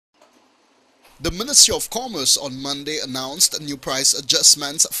The Ministry of Commerce on Monday announced new price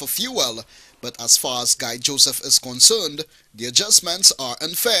adjustments for fuel, but as far as Guy Joseph is concerned, the adjustments are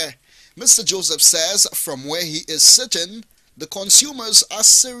unfair. Mr. Joseph says from where he is sitting, the consumers are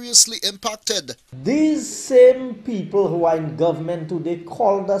seriously impacted. These same people who are in government today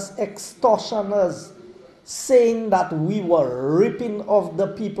called us extortioners, saying that we were ripping off the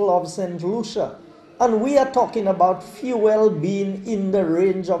people of St. Lucia. And we are talking about fuel being in the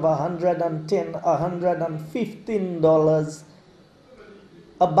range of $110, $115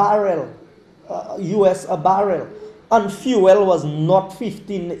 a barrel, US a barrel. And fuel was not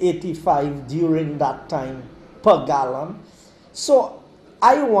 $15.85 during that time per gallon. So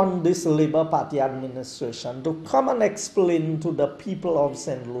I want this Labour Party administration to come and explain to the people of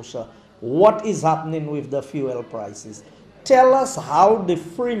St. Lucia what is happening with the fuel prices. Tell us how the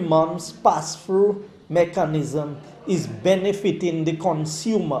 3 months pass-through mechanism is benefiting the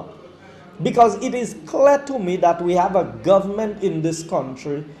consumer. Because it is clear to me that we have a government in this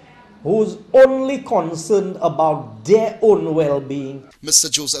country who's only concerned about their own well-being.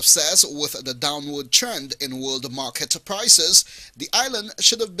 Mr. Joseph says with the downward trend in world market prices, the island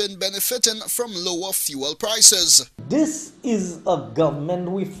should have been benefiting from lower fuel prices. This is a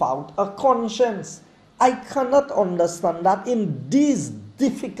government without a conscience. I cannot understand that in these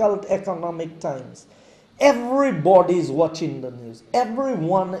difficult economic times, everybody is watching the news.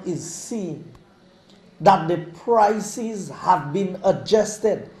 Everyone is seeing that the prices have been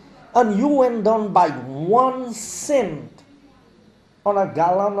adjusted. And you went down by 1 cent on a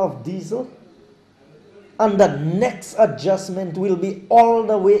gallon of diesel. And the next adjustment will be all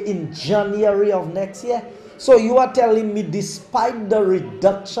the way in January of next year. So you are telling me despite the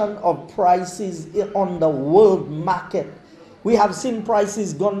reduction of prices on the world market, we have seen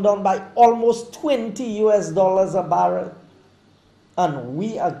prices gone down by almost $20 a barrel. And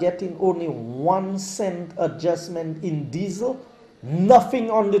we are getting only 1 cent adjustment in diesel,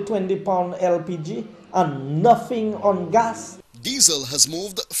 nothing on the 20-pound LPG, and nothing on gas. Diesel has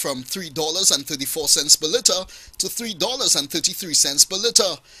moved from $3.34 per liter to $3.33 per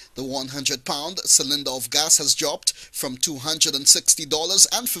liter. The 100-pound cylinder of gas has dropped from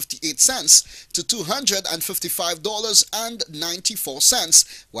 $260.58 to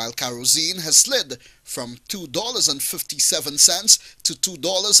 $255.94, while kerosene has slid from $2.57 to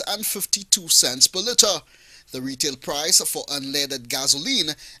 $2.52 per liter. The retail price for unleaded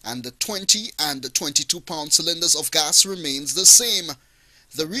gasoline and the 20 and 22-pound cylinders of gas remains the same.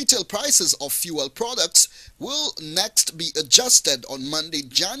 The retail prices of fuel products will next be adjusted on Monday,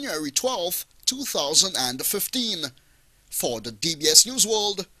 January 12, 2015. For the DBS News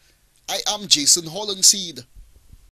World, I am Jason Hollandseed.